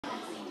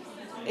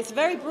It's a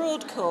very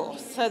broad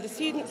course, so the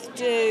students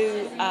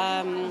do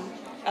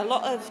a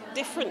lot of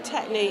different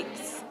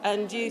techniques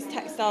and use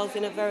textiles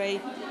in a very,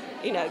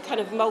 kind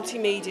of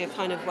multimedia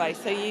kind of way.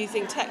 So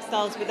using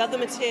textiles with other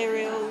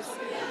materials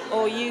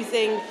or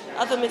using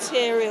other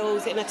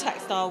materials in a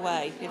textile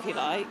way, if you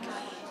like.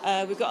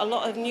 We've got a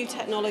lot of new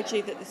technology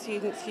that the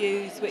students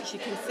use, which you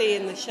can see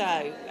in the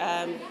show,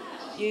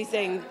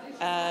 using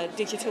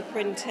digital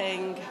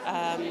printing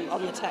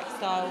on the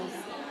textiles,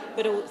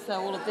 but also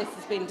all of this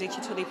has been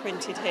digitally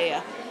printed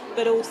here,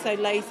 but also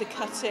laser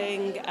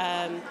cutting,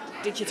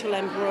 digital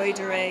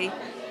embroidery,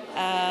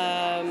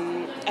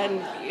 and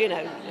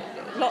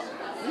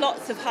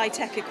lots of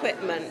high-tech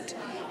equipment,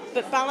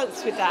 but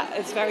balanced with that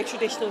is very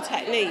traditional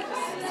techniques.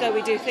 So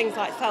we do things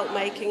like felt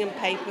making and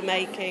paper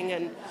making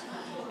and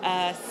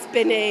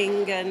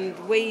spinning and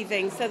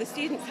weaving. So the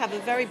students have a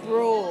very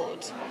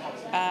broad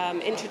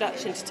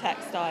introduction to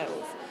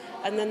textiles,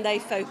 and then they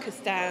focus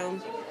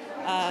down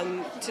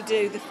to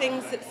do the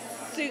things that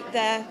suit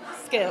their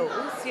skills,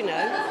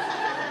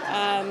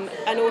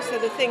 and also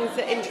the things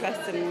that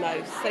interest them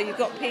most. So you've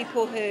got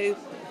people who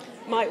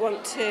might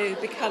want to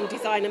become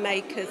designer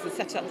makers and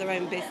set up their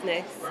own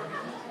business,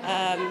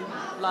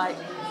 like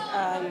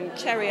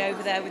Cherry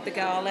over there with the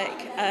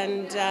garlic,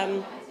 and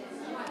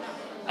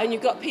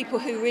you've got people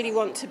who really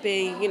want to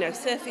be,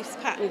 surface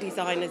pattern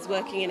designers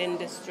working in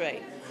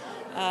industry,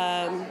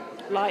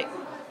 like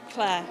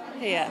Claire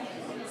here.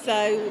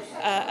 So,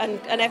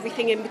 and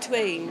everything in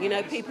between,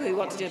 people who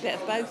want to do a bit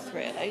of both,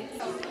 really.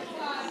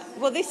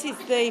 Well, this is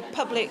the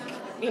public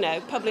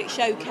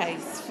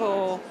showcase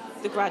for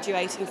the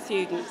graduating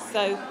students.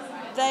 So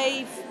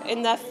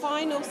in their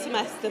final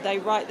semester, they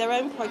write their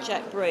own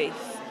project brief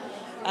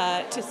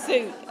to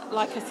suit,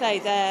 like I say,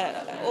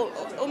 they're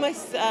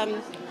almost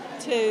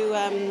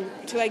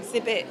to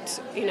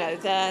exhibit,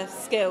 their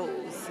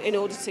skills in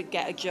order to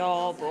get a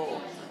job or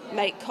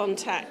make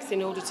contacts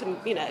in order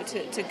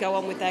to go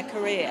on with their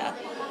career.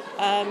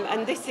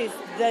 And this is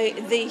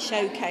the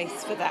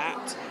showcase for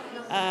that.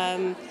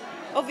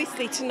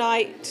 Obviously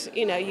tonight,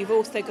 you've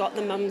also got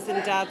the mums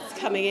and dads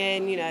coming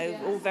in,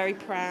 all very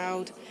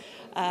proud.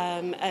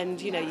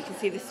 And, you can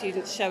see the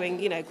students showing,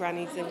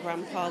 grannies and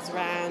grandpas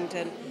around.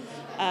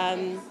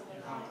 And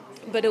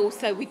but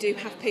also we do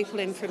have people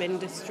in from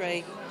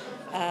industry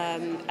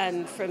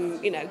and from,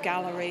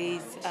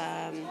 galleries,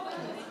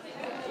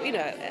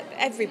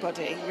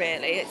 everybody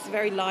really. It's a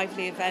very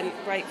lively event,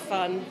 great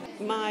fun.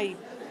 My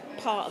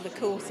part of the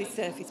course is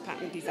surface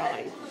pattern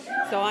design,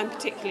 so I'm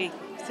particularly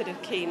sort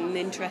of keen and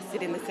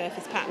interested in the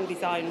surface pattern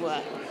design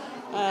work.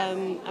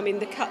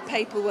 The cut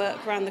paper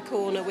work around the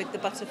corner with the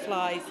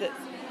butterflies, that's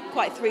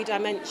quite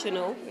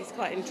three-dimensional, it's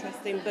quite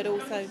interesting, but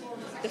also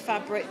the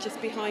fabric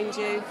just behind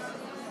you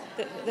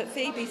that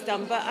Phoebe's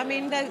done. But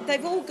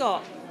they've all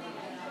got,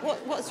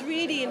 what's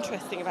really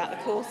interesting about the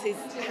course is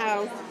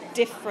how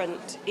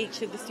different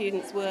each of the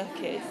students'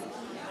 work is.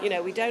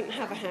 We don't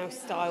have a house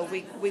style.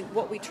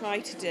 What we try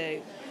to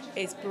do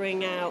is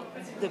bring out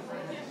the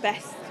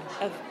best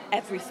of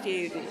every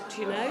student,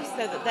 so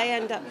that they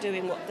end up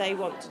doing what they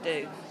want to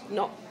do,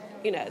 not,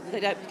 they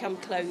don't become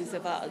clones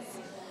of us.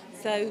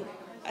 So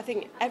I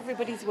think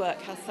everybody's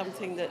work has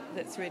something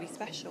that's really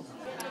special.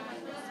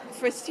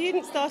 For a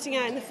student starting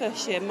out in the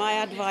first year, my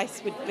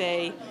advice would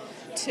be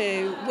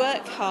to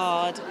work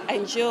hard,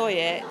 enjoy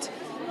it,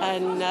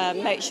 and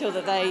make sure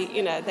that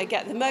they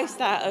get the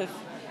most out of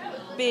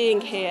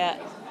being here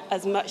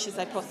as much as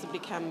they possibly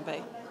can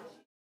be.